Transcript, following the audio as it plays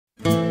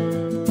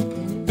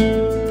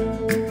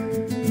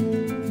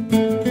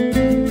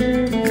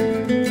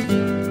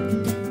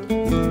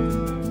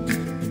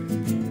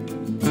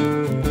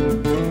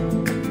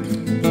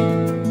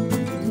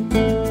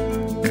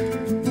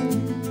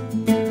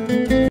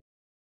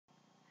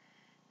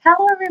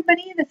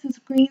everybody, this is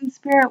Green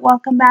Spirit.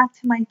 Welcome back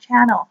to my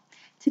channel.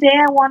 Today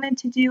I wanted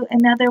to do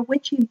another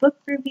witchy book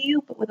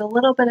review, but with a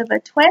little bit of a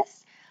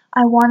twist.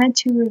 I wanted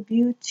to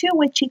review 2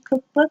 witchy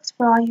cookbooks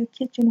for all you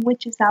kitchen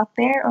witches out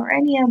there or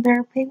any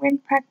other pagan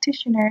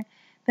practitioner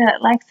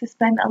that likes to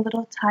spend a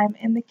little time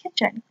in the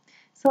kitchen.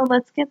 So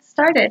let's get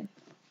started.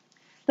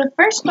 The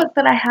first book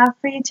that I have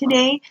for you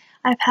today,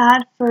 I've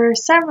had for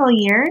several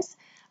years.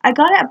 I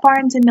got it at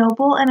Barnes &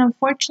 Noble, and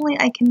unfortunately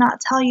I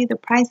cannot tell you the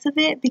price of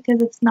it because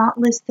it's not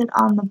listed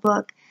on the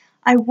book.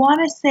 I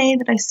want to say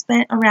that I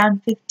spent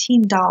around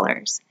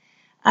 $15.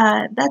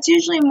 That's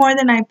usually more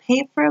than I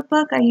pay for a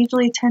book. I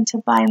usually tend to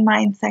buy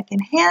mine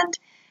secondhand,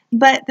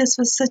 but this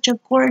was such a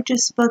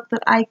gorgeous book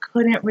that I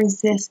couldn't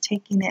resist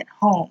taking it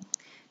home.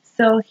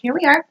 So here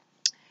we are.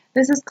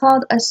 This is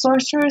called A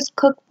Sorcerer's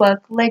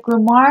Cookbook, Le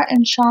Grimoire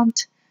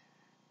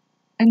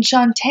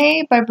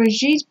Enchanté by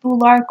Brigitte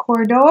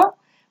Boulard-Cordeau.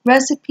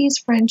 Recipes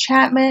for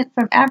enchantment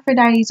from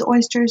Aphrodite's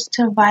oysters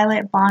to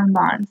violet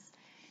bonbons.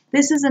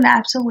 This is an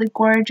absolutely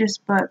gorgeous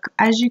book.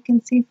 As you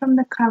can see from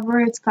the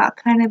cover, it's got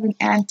kind of an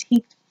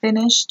antique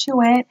finish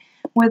to it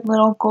with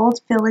little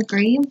gold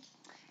filigree.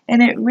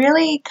 And it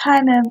really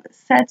kind of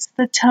sets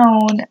the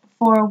tone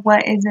for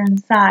what is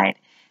inside.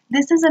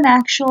 This is an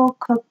actual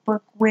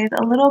cookbook with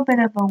a little bit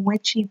of a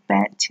witchy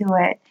bent to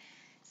it.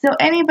 So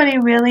anybody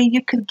really,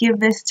 you could give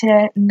this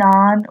to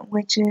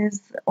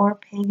non-witches or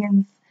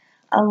pagans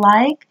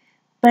alike,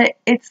 but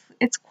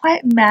it's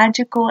quite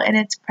magical in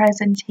its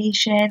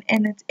presentation,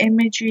 and its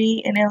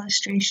imagery and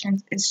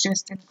illustrations is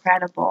just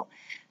incredible.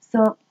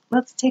 So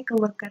let's take a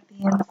look at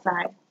the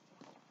inside.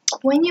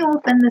 When you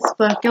open this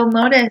book, you'll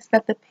notice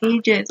that the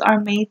pages are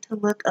made to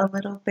look a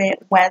little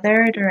bit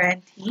weathered or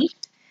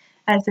antiqued,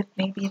 as if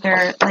maybe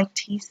they're like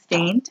tea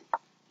stained.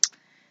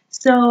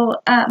 So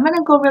I'm going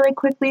to go really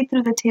quickly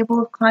through the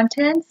table of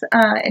contents.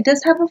 It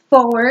does have a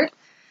foreword.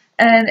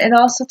 And it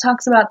also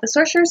talks about the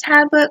Sorcerer's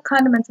Handbook,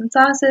 condiments and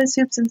sauces,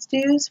 soups and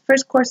stews,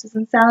 first courses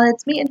and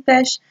salads, meat and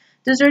fish,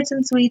 desserts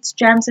and sweets,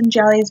 jams and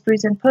jellies,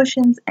 brews and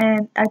potions,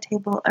 and a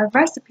table of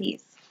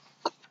recipes.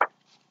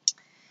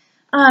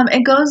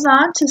 It goes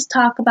on to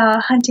talk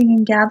about hunting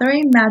and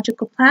gathering,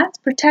 magical plants,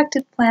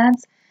 protected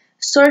plants,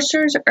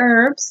 sorcerer's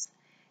herbs,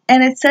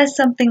 and it says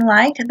something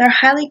like, their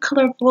highly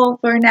colorful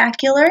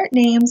vernacular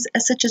names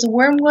such as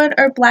wormwood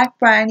or black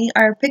briny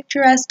are a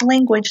picturesque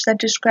language that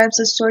describes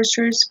a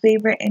sorcerer's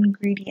favorite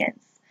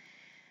ingredients.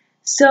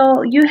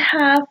 So you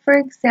have, for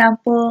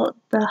example,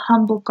 the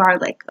humble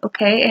garlic,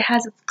 okay? It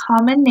has its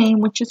common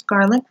name, which is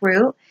garlic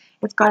root.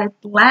 It's got its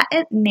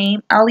Latin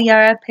name,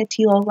 Aliara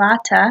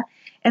petiolata,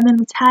 and then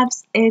it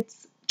has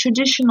its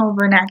traditional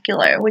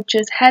vernacular, which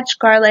is hedge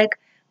garlic,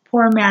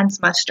 poor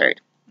man's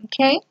mustard,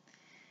 okay?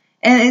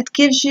 And it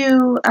gives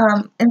you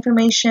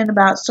information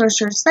about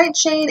sorcerer's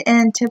nightshade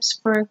and tips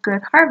for a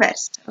good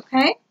harvest,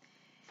 okay?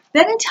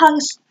 Then it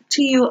tells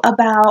to you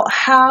about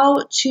how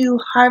to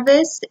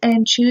harvest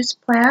and choose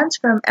plants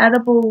from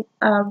edible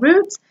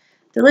roots,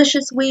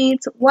 delicious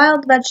weeds,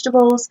 wild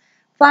vegetables,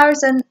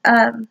 flowers and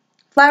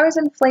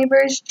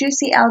flavors,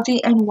 juicy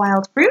algae, and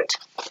wild fruit.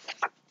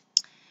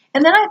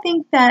 And then I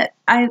think that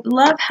I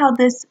love how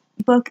this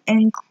book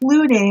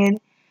included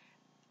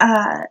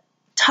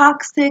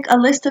a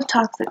list of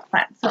toxic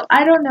plants. So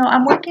I don't know,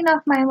 I'm working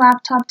off my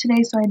laptop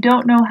today, so I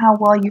don't know how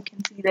well you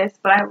can see this,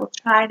 but I will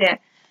try to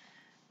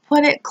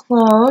put it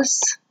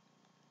close.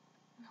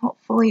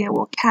 Hopefully it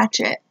will catch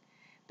it.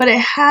 But it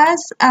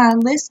has a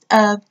list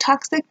of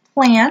toxic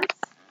plants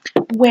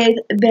with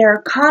their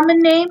common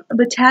name,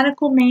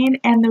 botanical name,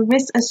 and the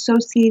risks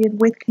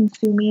associated with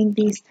consuming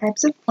these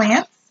types of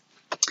plants.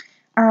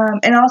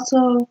 It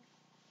also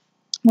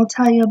will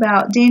tell you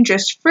about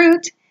dangerous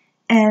fruit,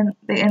 and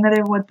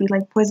another would be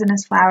like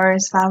poisonous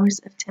flowers, flowers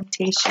of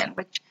temptation,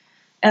 which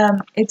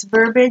its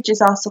verbiage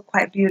is also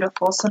quite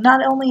beautiful. So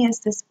not only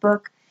is this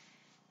book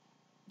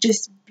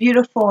just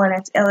beautiful in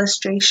its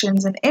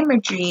illustrations and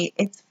imagery,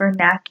 its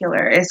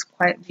vernacular is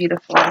quite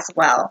beautiful as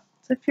well.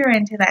 So if you're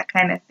into that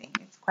kind of thing,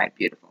 it's quite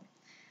beautiful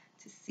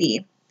to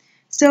see.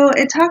 So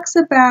it talks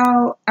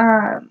about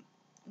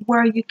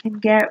where you can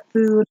get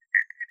food.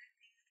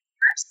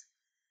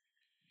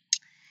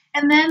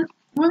 And then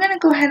we're going to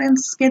go ahead and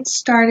get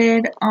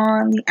started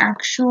on the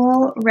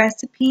actual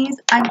recipes.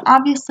 I'm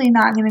obviously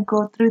not going to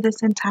go through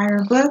this entire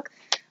book.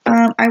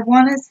 I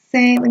want to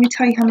say, let me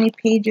tell you how many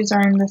pages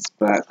are in this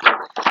book.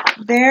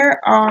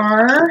 There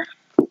are,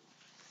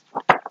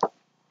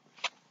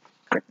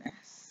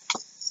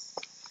 goodness,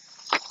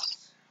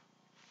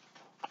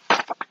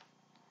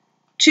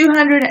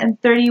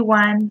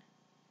 231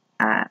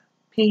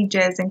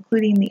 pages,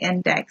 including the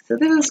index. So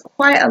this is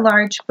quite a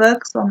large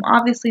book, so I'm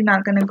obviously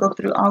not going to go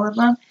through all of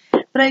them,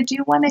 but I do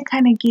want to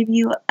kind of give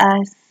you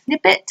a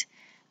snippet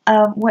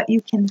of what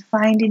you can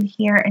find in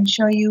here and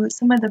show you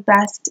some of the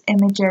best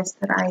images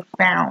that I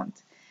found.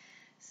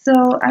 So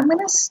I'm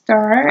going to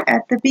start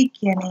at the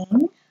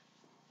beginning.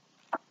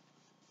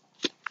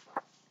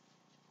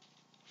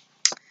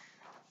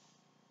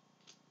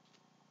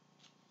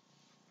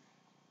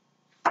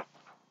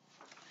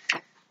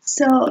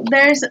 So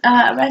there's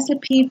a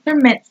recipe for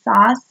mint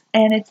sauce,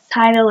 and its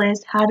title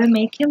is How to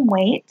Make Him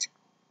Wait.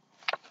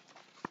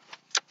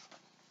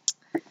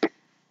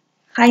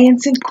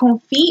 Hyacinth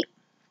confit,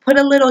 put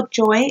a little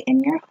joy in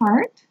your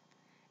heart.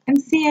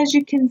 And see, as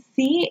you can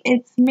see,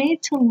 it's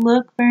made to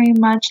look very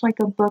much like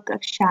a book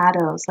of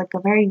shadows, like a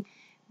very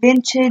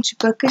vintage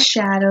book of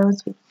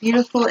shadows with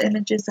beautiful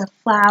images of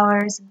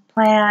flowers and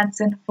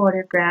plants and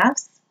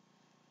photographs.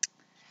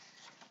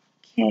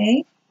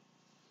 Okay,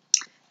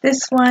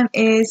 this one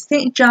is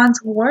St.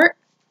 John's Wort,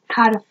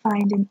 How to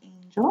Find an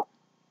Angel.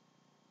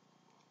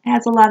 It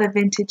has a lot of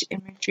vintage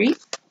imagery.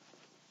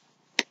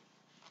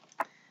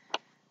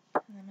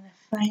 And I'm going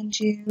to find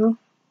you.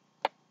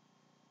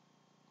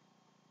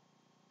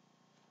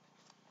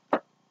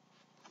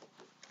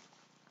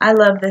 I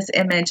love this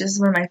image. This is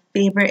one of my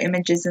favorite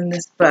images in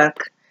this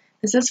book.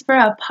 This is for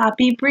a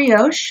poppy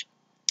brioche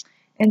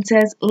and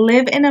says,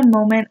 live in a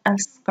moment of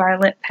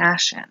scarlet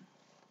passion.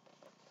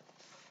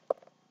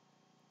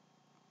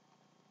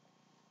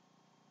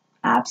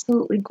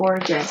 Absolutely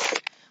gorgeous.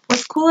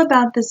 What's cool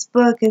about this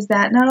book is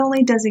that not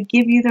only does it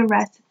give you the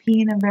recipe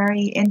in a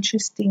very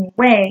interesting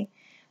way,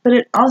 but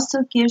it also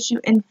gives you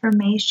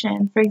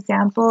information. For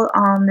example,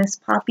 on this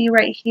poppy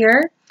right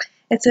here,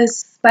 it says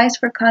spice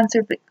for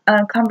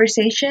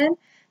conversation.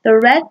 The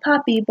red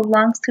poppy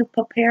belongs to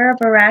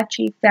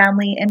Papyriferaceae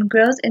family and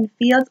grows in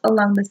fields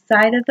along the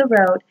side of the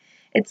road.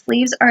 Its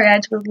leaves are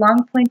edged with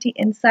long pointy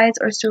insides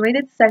or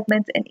serrated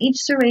segments, and each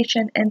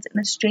serration ends in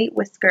a straight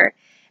whisker.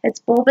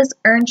 Its bulbous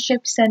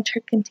urn-shaped center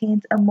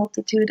contains a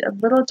multitude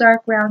of little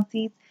dark round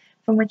seeds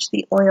from which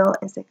the oil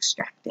is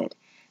extracted.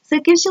 So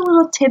it gives you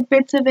little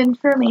tidbits of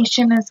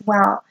information as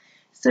well.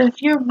 So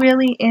if you're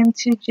really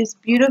into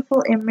just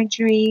beautiful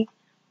imagery,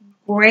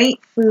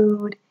 great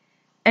food,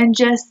 and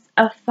just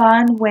a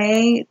fun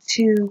way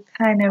to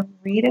kind of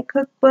read a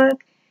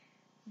cookbook,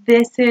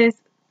 this is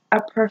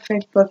a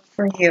perfect book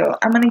for you.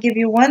 I'm going to give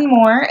you one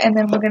more, and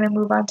then we're going to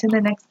move on to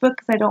the next book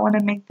because I don't want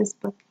to make this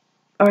book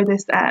or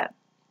this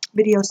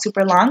video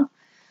super long.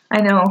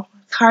 I know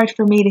it's hard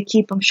for me to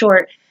keep them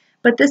short,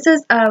 but this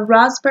is a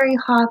raspberry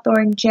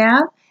hawthorn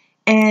jam,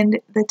 and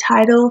the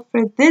title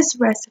for this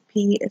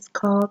recipe is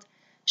called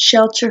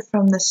Shelter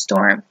from the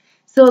Storm.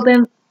 So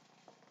then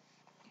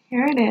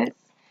here it is,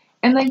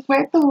 and like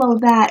right below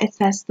that it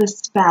says the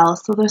spell.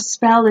 So the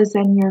spell is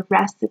in your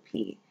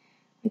recipe,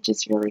 which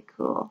is really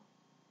cool.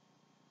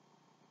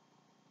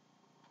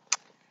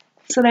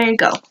 So there you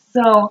go.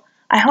 So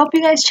I hope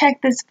you guys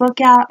check this book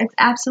out. It's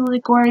absolutely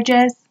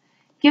gorgeous.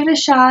 Give it a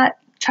shot.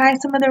 Try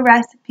some of the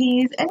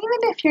recipes. And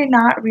even if you're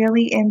not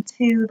really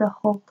into the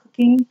whole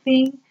cooking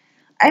thing,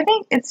 I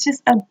think it's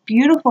just a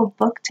beautiful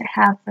book to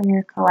have for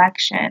your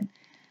collection.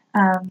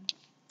 So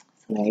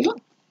there you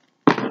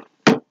go.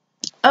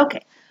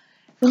 Okay.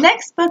 The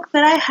next book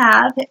that I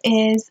have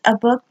is a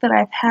book that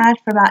I've had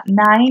for about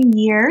 9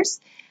 years.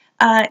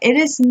 It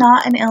is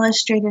not an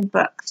illustrated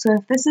book. So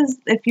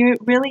if you're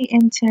really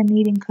into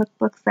needing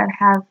cookbooks that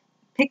have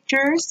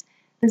pictures,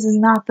 this is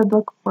not the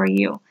book for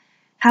you.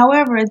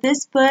 However,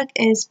 this book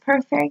is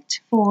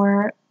perfect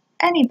for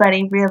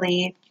anybody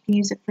really. You can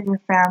use it for your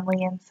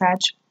family and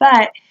such,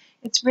 but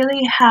it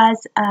really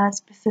has a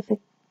specific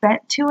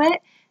bent to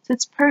it. So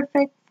it's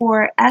perfect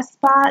for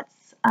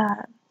spots,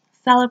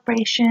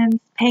 celebrations,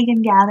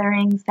 pagan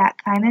gatherings, that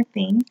kind of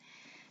thing.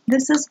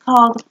 This is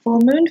called Full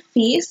Moon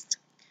Feast,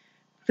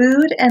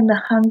 Food and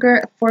the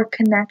Hunger for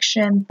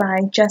Connection by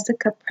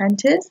Jessica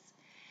Prentice.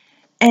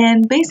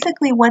 And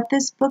basically what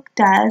this book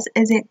does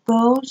is it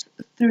goes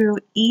through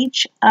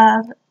each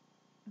of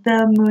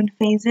the moon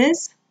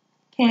phases,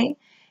 okay,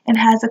 and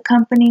has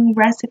accompanying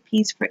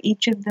recipes for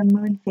each of the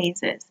moon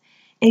phases.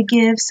 It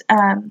gives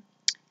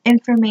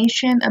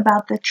information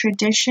about the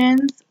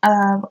traditions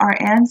of our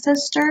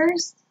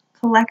ancestors,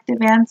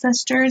 collective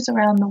ancestors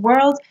around the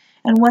world,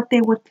 and what they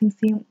would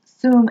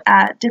consume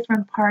at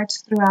different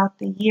parts throughout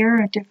the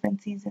year or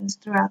different seasons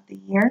throughout the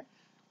year.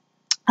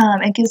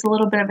 It gives a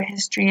little bit of a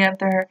history of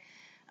their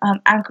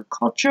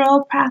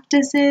agricultural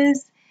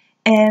practices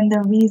and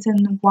the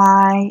reason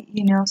why,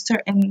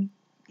 certain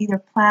either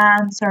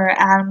plants or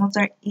animals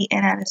are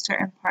eaten at a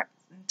certain part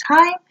in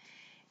time.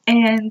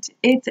 And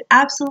it's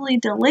absolutely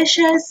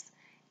delicious,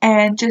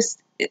 and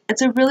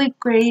it's a really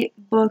great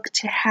book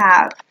to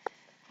have.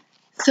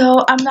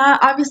 So I'm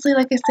not, obviously,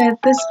 like I said,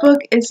 this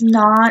book is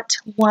not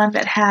one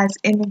that has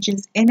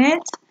images in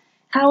it.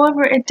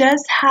 However, it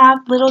does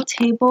have little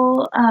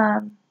table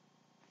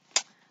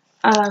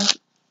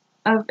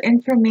of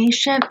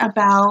information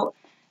about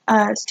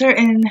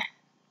certain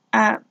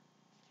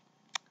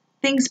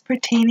things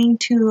pertaining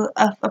to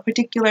a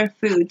particular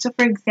food. So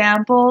for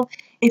example,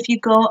 if you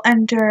go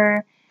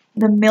under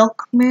the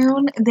milk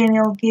moon, then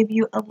it'll give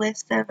you a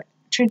list of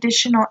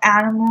traditional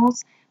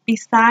animals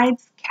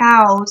besides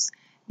cows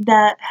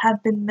that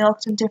have been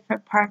milked in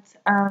different parts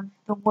of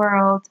the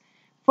world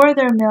for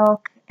their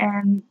milk,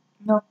 and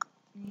milk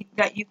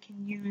that you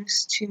can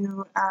use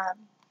to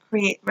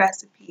create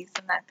recipes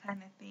and that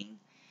kind of thing.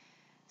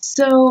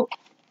 So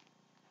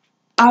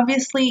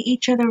obviously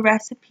each of the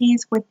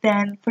recipes would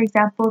then, for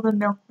example, the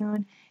milk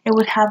moon, it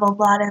would have a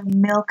lot of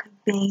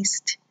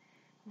milk-based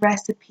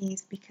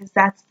recipes because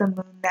that's the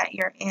moon that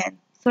you're in.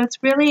 So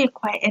it's really a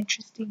quite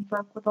interesting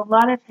book with a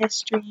lot of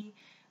history,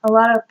 a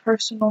lot of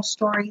personal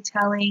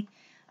storytelling.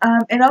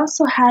 It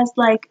also has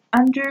like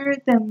under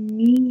the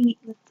meat,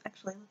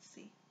 let's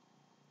see.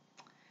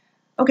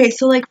 Okay,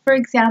 so like for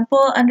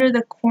example, under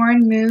the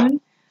corn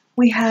moon,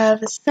 we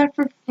have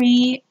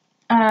suffer-free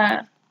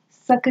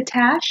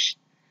succotash,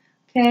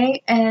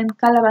 okay, and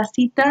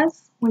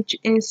calabacitas, which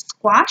is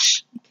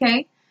squash,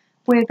 okay,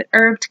 with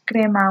herbed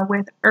crema,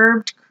 with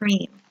herbed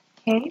cream,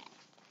 okay.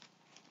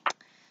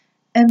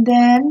 And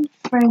then,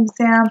 for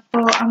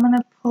example, I'm going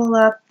to pull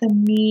up the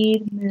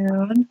mead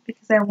moon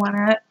because I want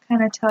to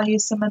kind of tell you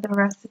some of the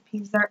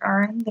recipes that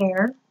are in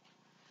there.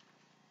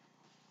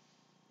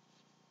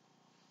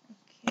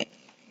 Okay.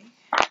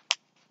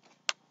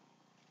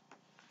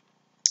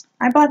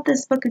 I bought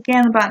this book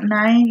again about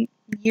 9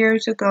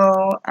 years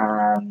ago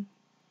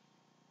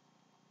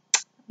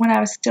when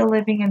I was still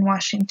living in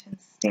Washington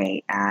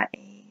State at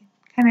a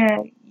kind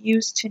of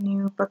used to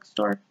new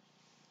bookstore.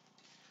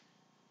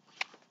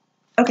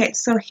 Okay,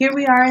 so here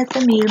we are at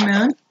the mead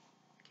moon,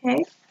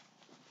 okay?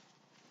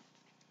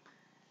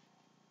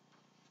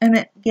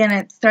 And again,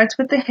 it starts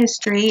with the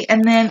history,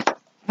 and then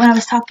when I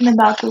was talking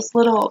about those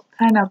little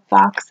kind of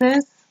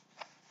boxes,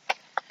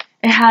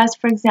 it has,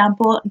 for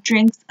example,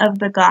 drinks of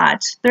the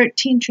gods,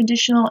 13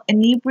 traditional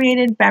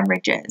inebriated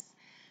beverages.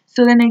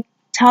 So then it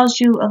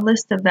tells you a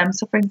list of them.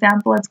 So for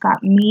example, it's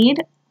got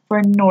mead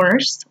for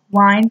Norse,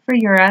 wine for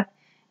Europe,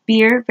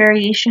 beer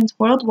variations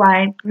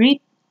worldwide,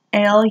 Greek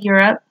ale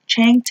Europe,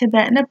 Chang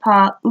Tibet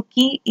Nepal,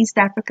 Uki East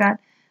Africa,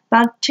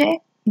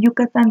 Bagche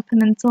Yucatan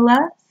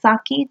Peninsula,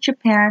 Sake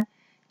Japan,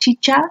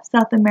 Chicha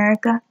South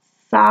America,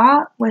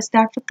 Sa West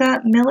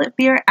Africa, millet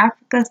beer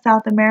Africa,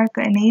 South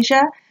America and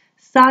Asia,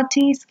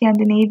 Sati,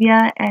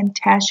 Scandinavia, and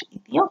Tesh,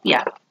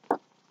 Ethiopia.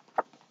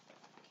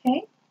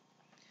 Okay,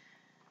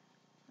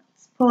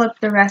 let's pull up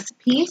the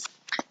recipes.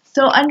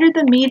 So under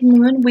the mead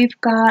moon, we've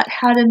got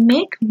how to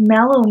make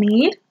mellow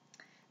mead,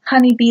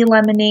 honeybee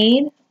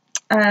lemonade,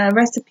 a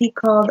recipe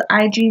called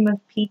I Dream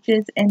of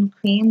Peaches and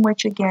Cream,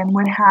 which again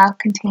would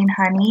contain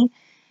honey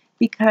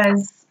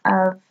because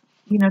of,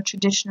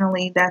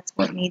 traditionally that's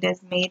what mead is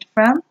made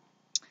from.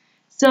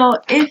 So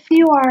if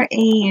you are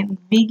a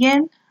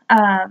vegan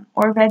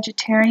or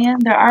vegetarian,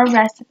 there are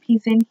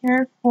recipes in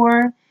here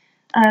for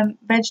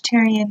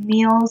vegetarian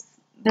meals.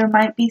 There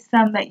might be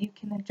some that you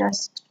can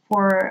adjust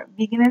for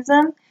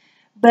veganism,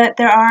 but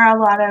there are a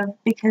lot of,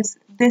 because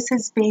this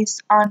is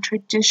based on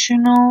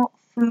traditional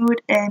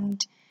food,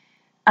 and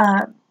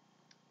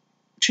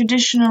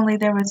traditionally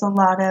there was a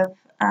lot of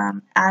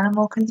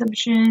animal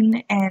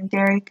consumption and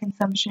dairy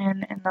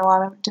consumption in a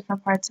lot of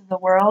different parts of the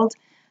world.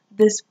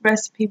 This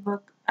recipe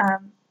book,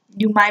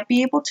 you might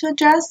be able to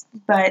adjust,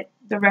 but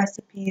the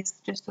recipes,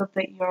 just so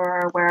that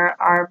you're aware,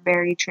 are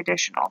very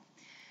traditional.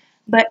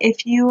 But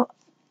if you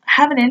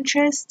have an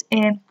interest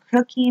in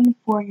cooking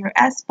for your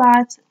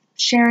spots,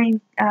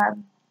 sharing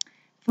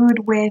food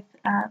with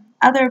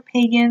other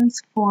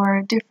pagans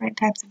for different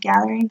types of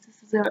gatherings,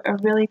 this is a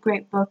really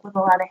great book with a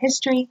lot of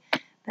history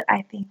that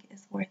I think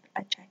is worth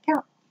a check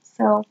out.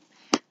 So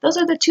those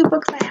are the 2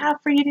 books I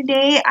have for you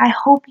today. I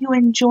hope you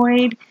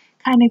enjoyed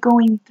kind of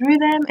going through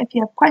them. If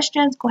you have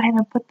questions, go ahead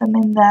and put them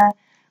in the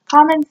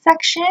comments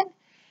section.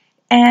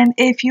 And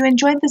if you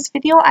enjoyed this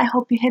video, I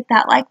hope you hit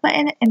that like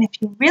button. And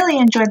if you really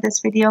enjoyed this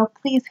video,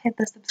 please hit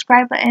the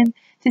subscribe button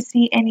to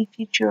see any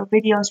future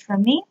videos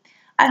from me.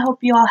 I hope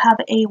you all have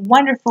a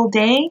wonderful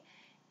day,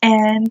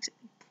 and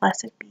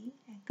blessed be,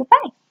 and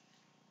goodbye.